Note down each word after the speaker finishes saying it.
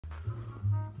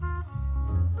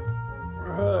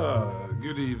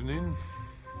Good evening.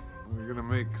 We're gonna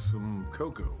make some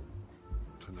cocoa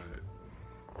tonight.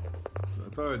 So I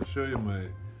thought I'd show you my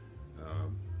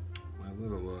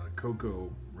little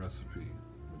cocoa recipe,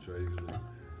 which I usually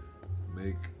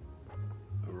make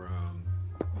around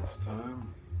this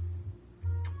time.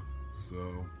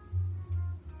 So,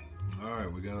 all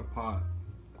right, we got a pot.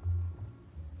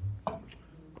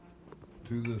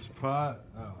 To this pot,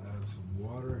 I'll add some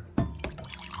water.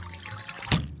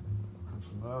 That's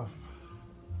enough.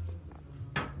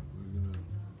 We're gonna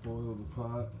boil the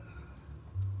pot.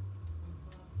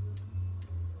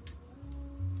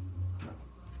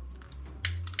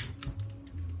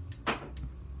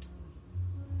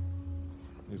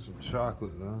 Need some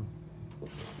chocolate, huh?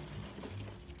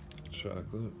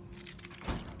 Chocolate.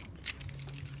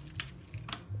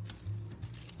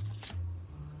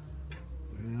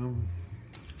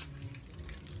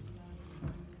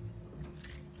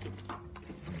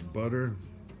 Butter.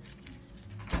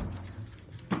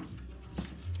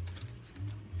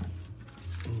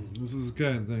 This is the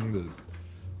kind of thing that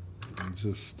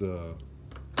just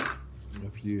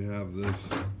if you have this,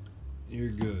 you're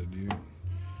good. You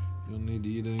don't need to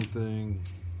eat anything.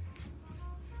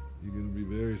 You're gonna be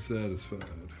very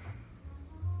satisfied.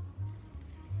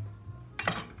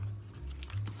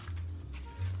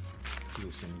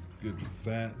 Get some good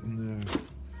fat in there.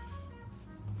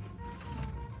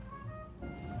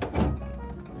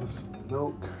 Get some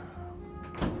milk.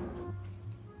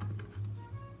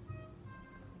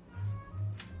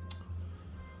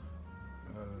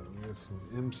 We got some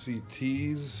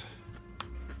MCTs.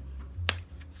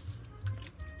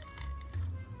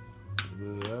 A bit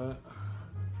of that.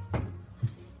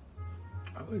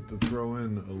 I like to throw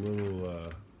in a little,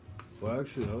 well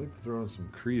actually I like to throw in some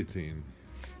creatine.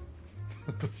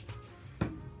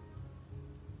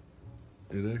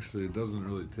 It doesn't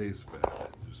really taste bad.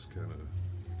 It just kind of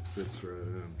fits right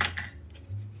in.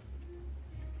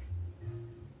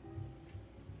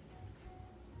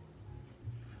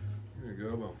 There you go,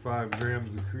 about 5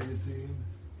 grams of creatine.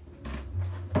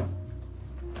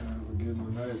 And we're getting a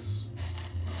nice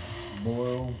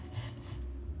boil.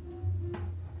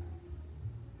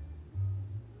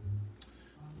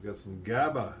 We got some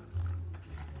GABA.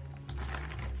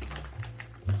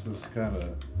 This just kind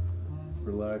of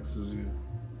relaxes you.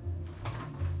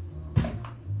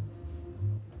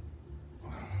 A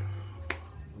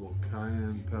little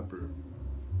cayenne pepper.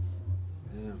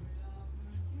 Damn.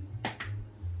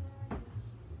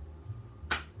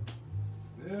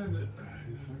 And I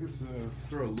guess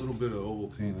throw a little bit of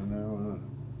Ovaltine in there.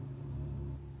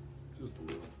 Just a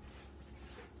little.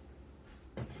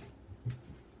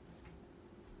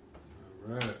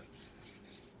 All right.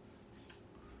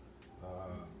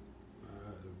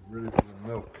 Ready for the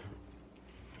milk.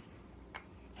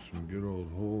 Some good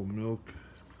old whole milk.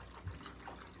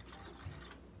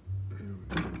 There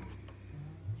we go.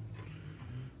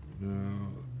 Now,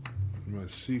 my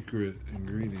secret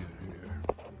ingredient here.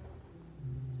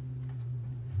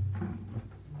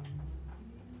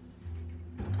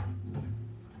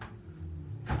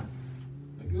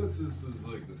 I guess this is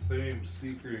like the same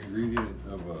secret ingredient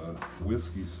of a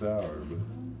whiskey sour, but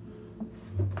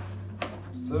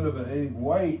instead of an egg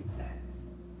white,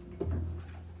 I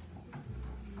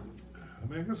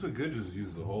mean, I guess we could just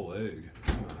use the whole egg.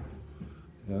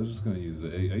 Yeah, I was just gonna use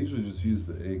the egg. I usually just use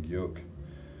the egg yolk.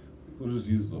 We'll just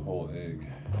use the whole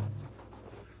egg.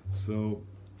 So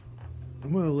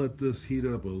I'm gonna let this heat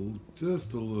up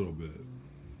just a little bit,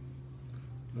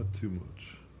 not too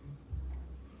much,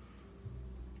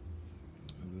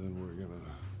 and then we're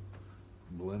gonna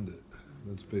blend it.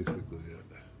 That's basically it.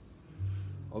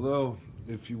 Although,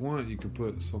 if you want, you could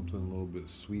put something a little bit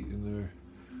sweet in there.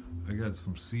 I got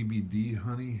some CBD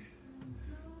honey.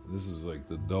 This is like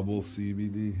the double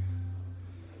CBD.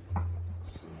 So,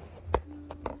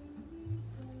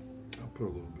 I'll put a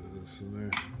little bit of this in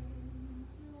there.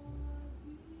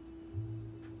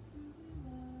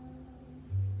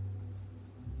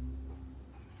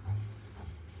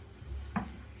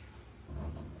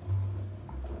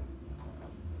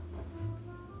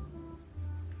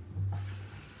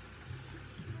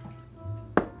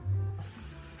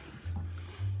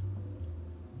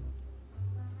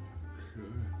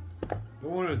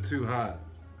 Don't want it too hot,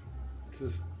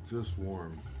 just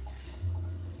warm.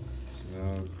 So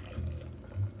now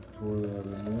pour that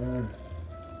in there.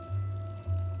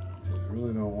 You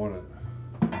really don't want it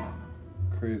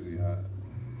crazy hot.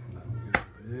 Now we get our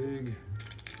egg.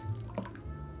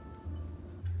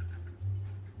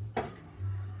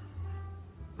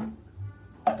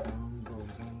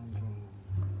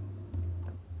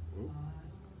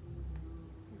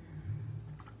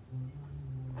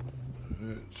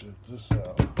 Alright, check this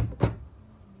out.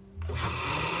 That's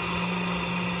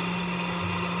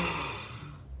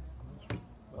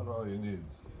about all you need.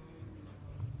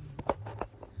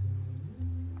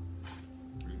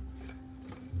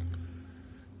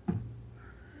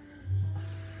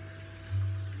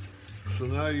 So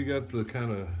now you got the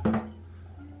kind of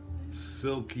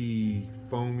silky,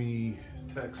 foamy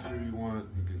texture you want.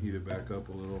 You can heat it back up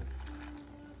a little.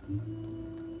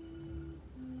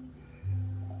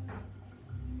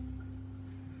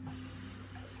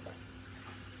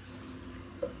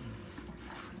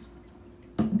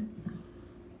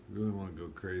 Really want to go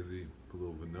crazy, put a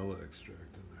little vanilla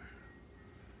extract in there.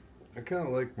 I kind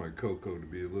of like my cocoa to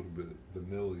be a little bit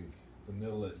vanilla-y.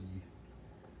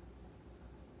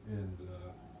 And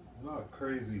not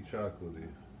crazy chocolatey.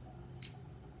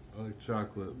 I like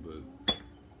chocolate, but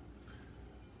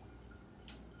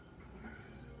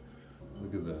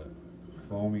look at that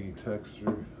foamy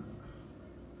texture.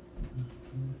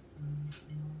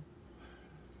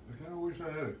 I kind of wish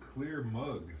I had a clear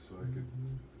mug so I could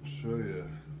show you.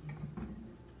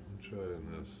 I'm trying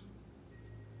this.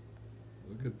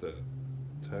 Look at that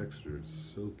texture, it's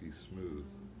silky smooth.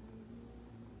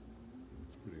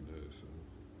 It's pretty nice. Huh?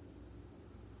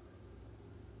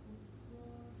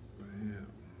 Bam.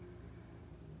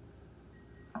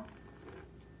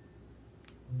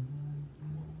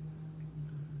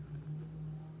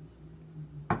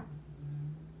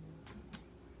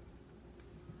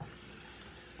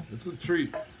 It's a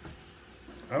treat.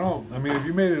 I mean, if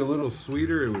you made it a little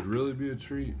sweeter, it would really be a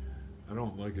treat. I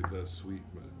don't like it that sweet,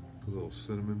 but put a little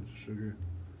cinnamon, sugar.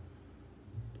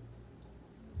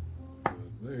 But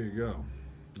there you go.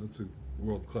 That's a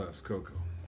world-class cocoa.